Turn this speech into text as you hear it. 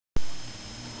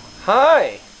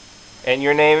Hi. And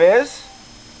your name is?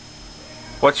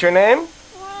 What's your name?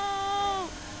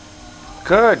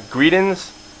 Good.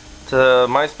 Greetings to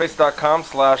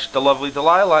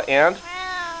myspace.com/thelovelydelilah and?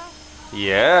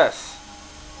 Yes.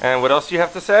 And what else do you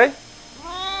have to say?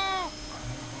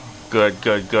 Good,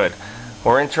 good, good.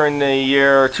 We're entering the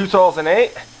year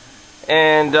 2008.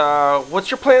 And what's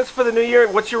your plans for the new year?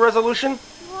 What's your resolution?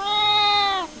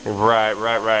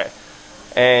 Right.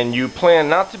 And you plan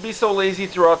not to be so lazy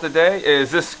throughout the day.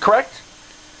 Is this correct?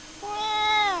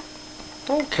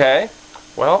 Okay.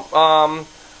 Well,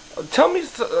 tell me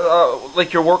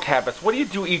like your work habits. What do you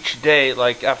do each day,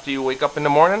 like after you wake up in the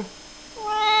morning?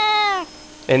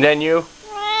 And then you?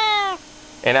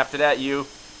 And after that you?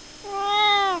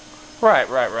 Right.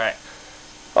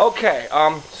 Okay,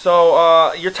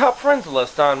 so your top friends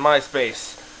list on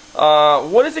MySpace.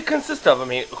 What does it consist of? I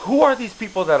mean, who are these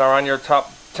people that are on your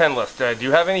top 10 list? Do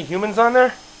you have any humans on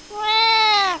there?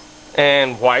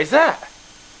 And why is that?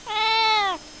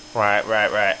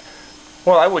 Right.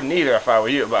 Well, I wouldn't either if I were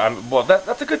you, but well,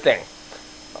 that's a good thing.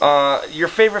 Your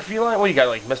favorite feline? Well, you got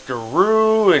like Mr.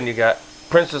 Roo, and you got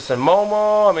Princess and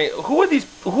Momo. I mean, who are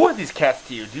these cats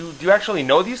to you? Do you actually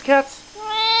know these cats?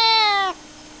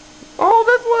 Oh,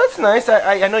 that's nice.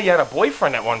 I know you had a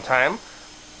boyfriend at one time,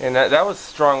 and that was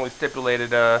strongly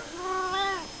stipulated.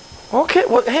 Okay,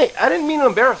 well, hey, I didn't mean to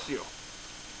embarrass you.